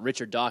was about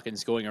Richard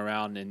Dawkins going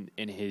around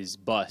in his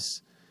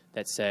bus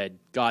that said,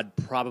 "God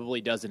probably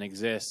doesn't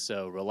exist,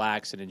 so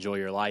relax and enjoy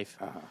your life."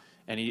 Uh-huh.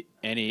 This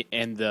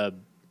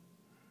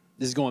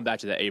is going back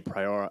to the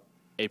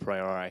a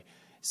priori,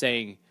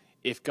 saying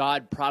if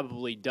God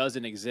probably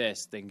doesn't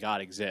exist, then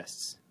God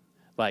exists.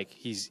 Like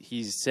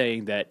he's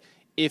saying that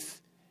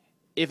if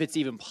it's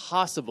even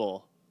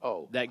possible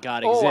that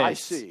God exists, I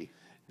see.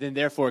 then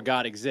therefore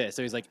God exists.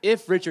 So he's like,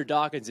 if Richard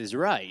Dawkins is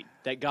right,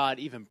 that God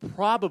even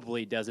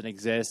probably doesn't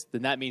exist,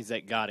 then that means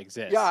that God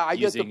exists. Yeah, I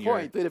get the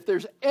point, that if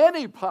there's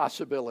any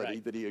possibility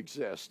that he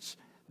exists,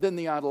 then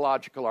the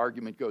ontological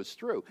argument goes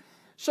through.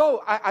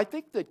 So I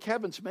think that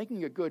Kevin's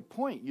making a good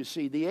point. You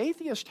see, the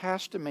atheist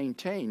has to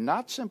maintain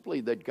not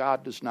simply that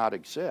God does not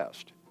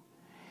exist.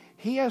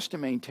 He has to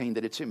maintain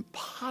that it's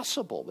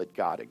impossible that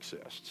God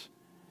exists.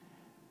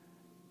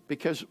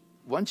 Because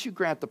once you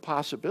grant the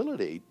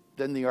possibility,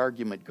 then the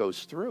argument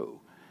goes through.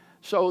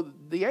 So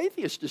the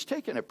atheist is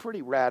taking a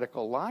pretty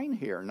radical line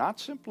here, not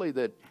simply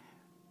that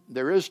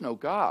there is no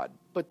God,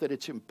 but that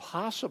it's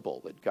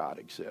impossible that God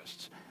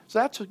exists.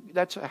 So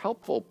that's a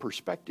helpful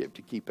perspective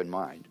to keep in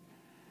mind.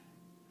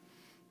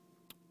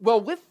 Well,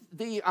 with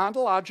the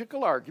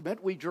ontological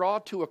argument, we draw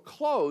to a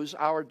close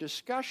our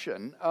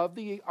discussion of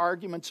the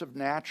arguments of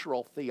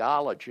natural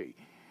theology.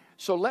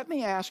 So let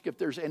me ask if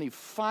there's any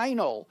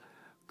final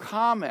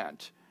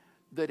comment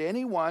that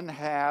anyone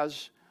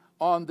has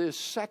on this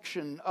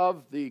section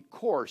of the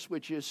course,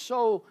 which is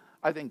so,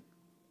 I think,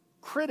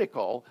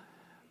 critical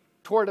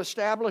toward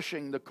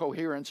establishing the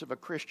coherence of a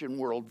Christian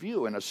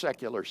worldview in a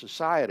secular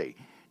society,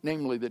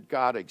 namely that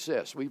God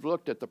exists. We've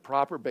looked at the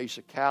proper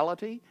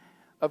basicality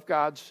of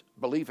God's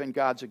belief in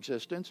God's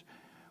existence.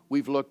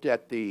 We've looked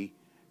at the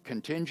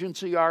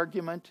contingency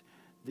argument,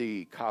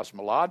 the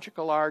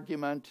cosmological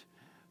argument,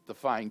 the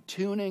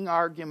fine-tuning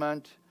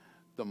argument,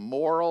 the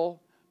moral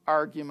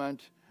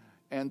argument,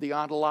 and the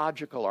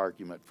ontological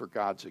argument for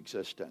God's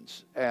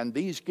existence. And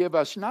these give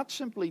us not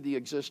simply the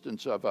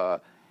existence of a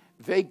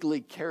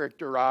vaguely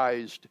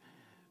characterized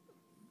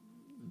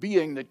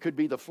being that could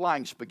be the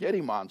flying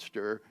spaghetti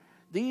monster.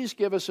 These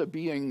give us a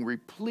being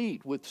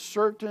replete with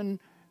certain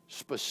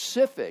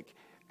specific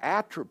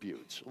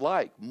attributes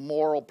like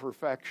moral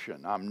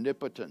perfection,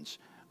 omnipotence,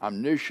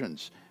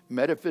 omniscience,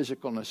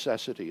 metaphysical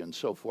necessity, and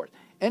so forth.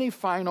 Any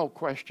final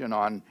question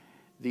on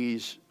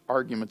these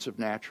arguments of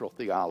natural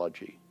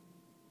theology?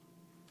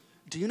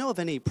 Do you know of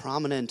any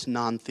prominent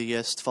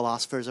non-theist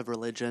philosophers of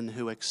religion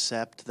who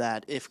accept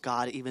that if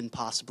God even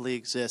possibly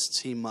exists,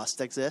 he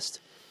must exist?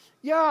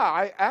 Yeah,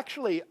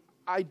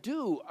 I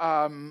do.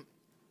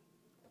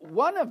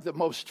 One of the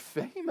most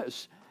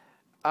famous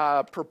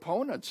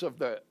proponents of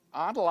the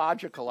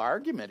ontological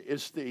argument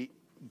is the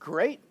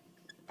great,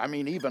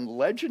 even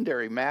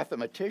legendary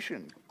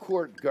mathematician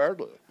Kurt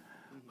Gödel,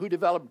 who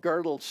developed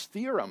Gödel's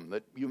theorem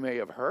that you may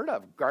have heard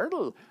of.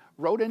 Gödel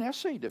wrote an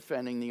essay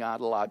defending the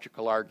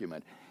ontological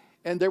argument.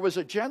 And there was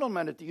a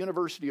gentleman at the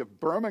University of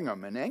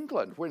Birmingham in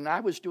England, when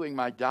I was doing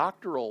my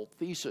doctoral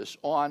thesis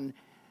on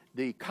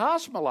the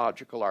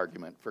cosmological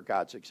argument for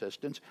God's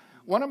existence,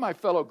 one of my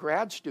fellow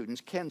grad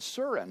students, Ken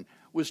Surin,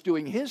 was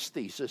doing his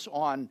thesis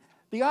on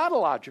the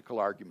ontological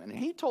argument. And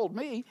he told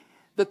me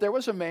that there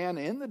was a man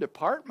in the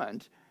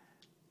department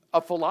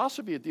of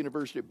philosophy at the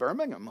University of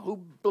Birmingham who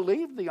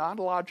believed the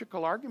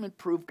ontological argument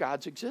proved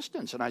God's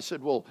existence. And I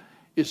said, well,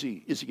 is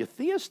he a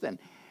theist then?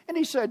 And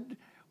he said,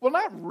 well,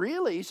 not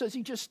really. He says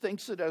he just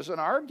thinks that as an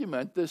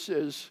argument, this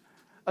is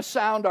a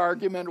sound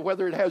argument.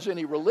 Whether it has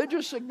any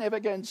religious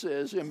significance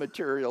is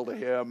immaterial to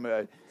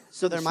him.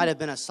 So there might have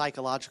been a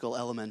psychological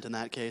element in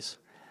that case.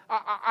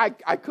 I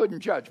couldn't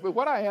judge. But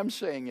what I am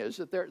saying is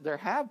that there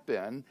have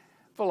been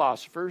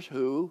philosophers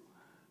who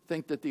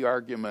think that the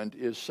argument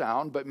is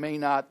sound but may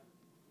not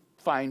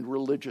find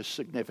religious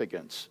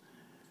significance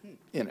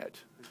in it.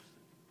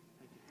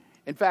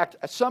 In fact,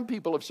 some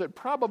people have said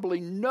probably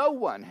no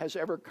one has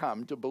ever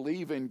come to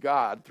believe in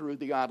God through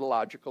the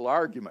ontological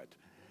argument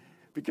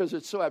because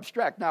it's so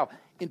abstract. Now,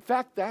 in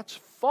fact, that's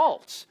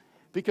false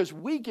because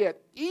we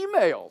get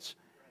emails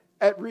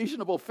at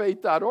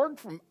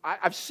reasonablefaith.org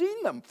I've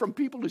seen them from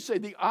people who say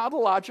the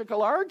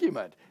ontological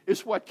argument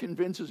is what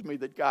convinces me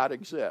that God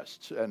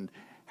exists and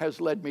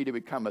has led me to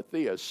become a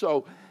theist.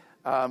 So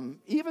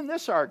even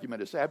this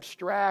argument, as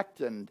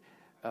abstract and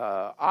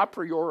a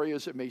priori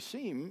as it may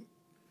seem,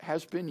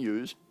 has been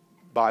used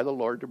by the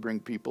Lord to bring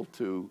people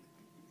to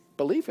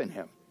believe in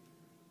him.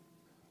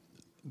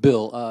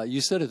 Bill,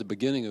 you said at the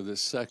beginning of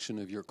this section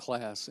of your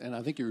class, and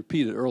I think you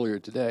repeated earlier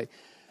today,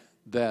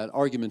 that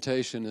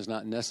argumentation is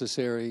not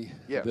necessary.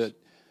 Yes. That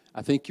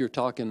I think you're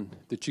talking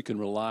that you can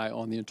rely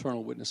on the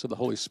internal witness of the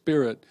Holy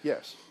Spirit.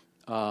 Yes.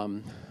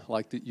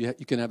 Like that you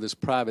can have this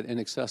private,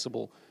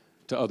 inaccessible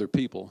to other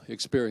people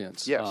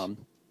experience. Yes.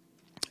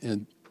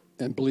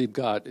 And believe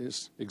God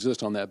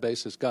exists on that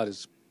basis. God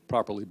is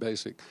properly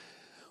basic.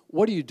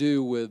 What do you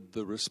do with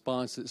the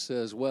response that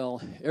says,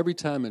 well, every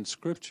time in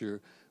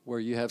Scripture where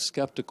you have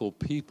skeptical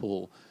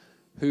people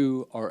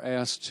who are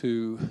asked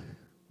to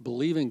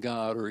believe in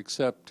God or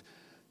accept,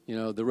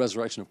 the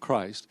resurrection of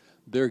Christ,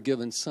 they're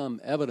given some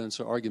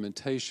evidence or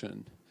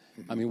argumentation.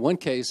 I mean, one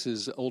case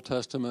is Old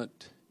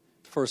Testament,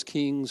 1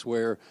 Kings,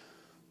 where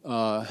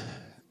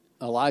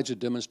Elijah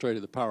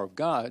demonstrated the power of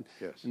God,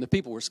 yes. And the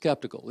people were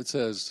skeptical. It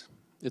says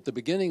at the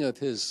beginning of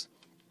his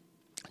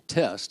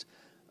test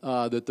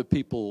that the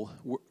people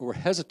were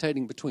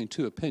hesitating between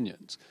two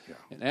opinions. Yeah.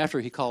 And after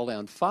he called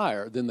down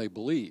fire, then they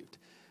believed.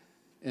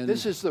 And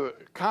this is the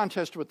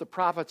contest with the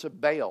prophets of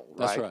Baal, right?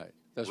 That's right.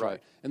 That's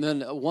right. And then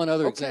one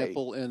other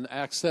example in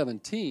Acts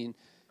 17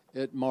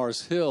 at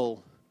Mars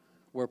Hill,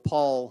 where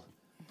Paul,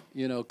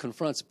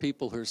 confronts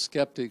people who are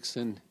skeptics,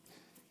 and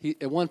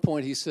at one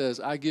point he says,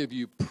 I give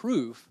you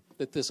proof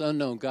that this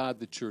unknown God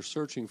that you're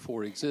searching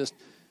for exists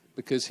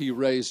because he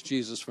raised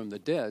Jesus from the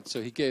dead. So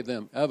he gave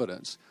them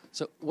evidence.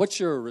 So what's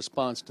your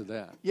response to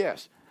that?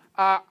 Yes.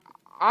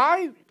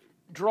 I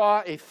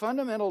draw a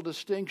fundamental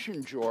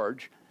distinction,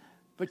 George,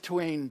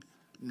 between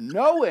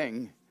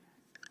knowing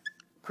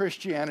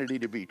Christianity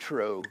to be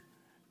true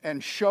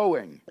and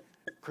showing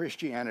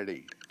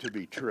Christianity to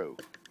be true.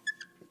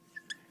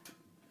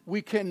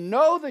 We can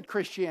know that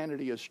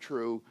Christianity is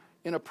true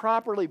in a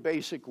properly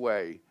basic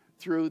way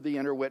through the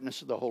inner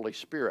witness of the Holy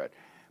Spirit.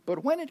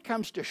 But when it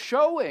comes to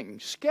showing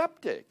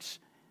skeptics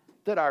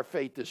that our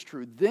faith is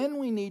true, then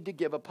we need to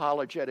give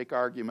apologetic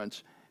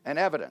arguments and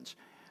evidence.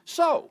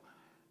 So,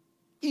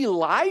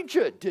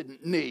 Elijah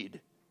didn't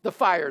need the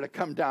fire to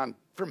come down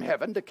from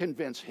heaven to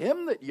convince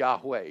him that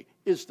Yahweh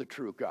is the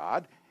true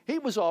God. He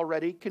was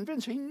already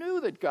convinced. He knew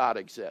that God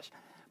exists.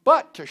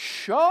 But to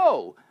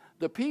show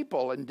the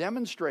people and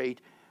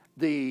demonstrate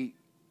the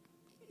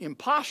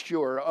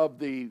imposture of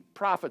the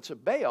prophets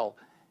of Baal,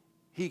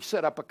 he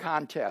set up a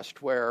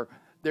contest where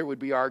there would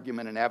be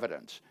argument and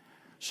evidence.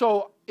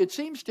 So it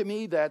seems to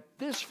me that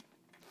this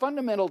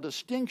fundamental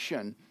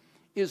distinction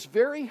is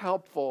very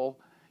helpful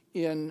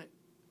in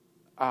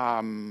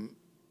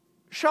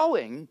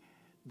showing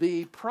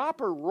the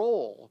proper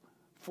role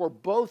for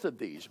both of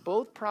these,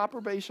 both proper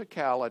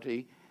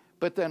basicality,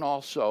 but then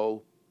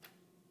also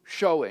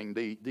showing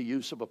the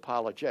use of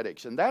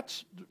apologetics. And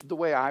that's the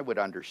way I would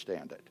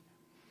understand it.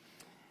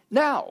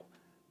 Now,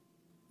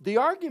 the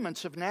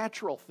arguments of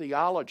natural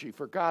theology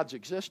for God's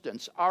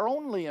existence are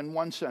only, in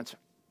one sense,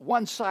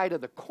 one side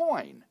of the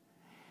coin,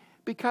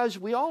 because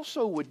we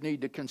also would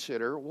need to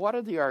consider what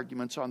are the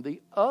arguments on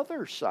the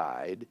other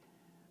side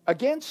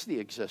against the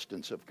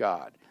existence of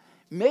God.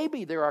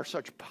 Maybe there are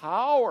such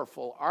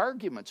powerful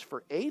arguments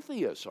for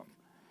atheism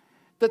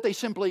that they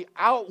simply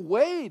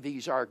outweigh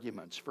these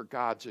arguments for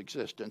God's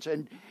existence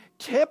and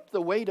tip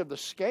the weight of the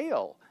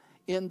scale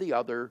in the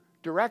other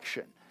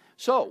direction.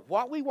 So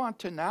what we want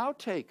to now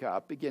take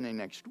up, beginning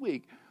next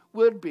week,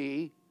 would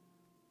be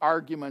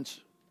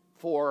arguments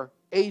for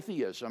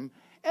atheism,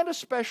 and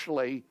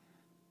especially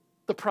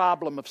the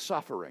problem of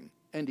suffering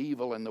and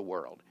evil in the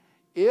world.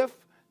 If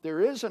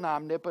there is an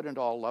omnipotent,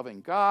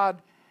 all-loving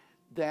God,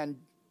 then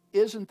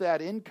isn't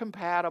that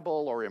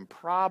incompatible or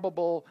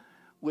improbable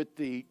with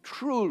the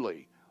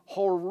truly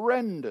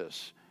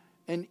horrendous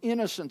and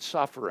innocent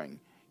suffering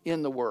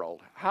in the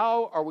world?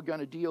 How are we going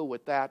to deal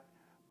with that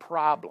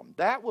problem?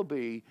 That will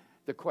be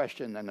the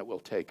question then that we'll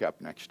take up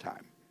next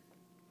time.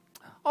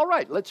 All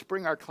right, let's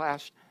bring our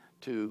class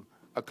to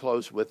a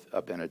close with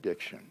a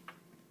benediction.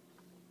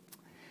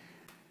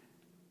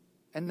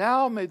 And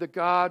now may the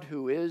God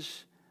who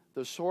is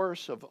the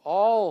source of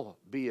all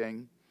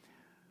being,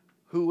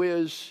 who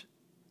is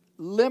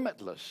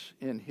limitless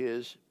in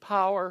his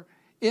power,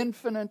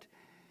 infinite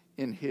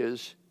in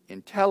his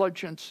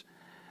intelligence,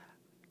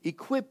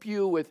 equip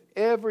you with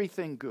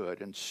everything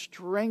good and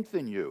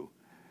strengthen you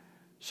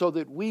so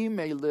that we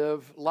may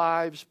live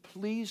lives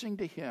pleasing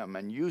to him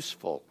and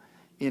useful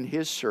in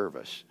his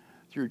service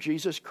through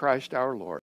Jesus Christ our Lord.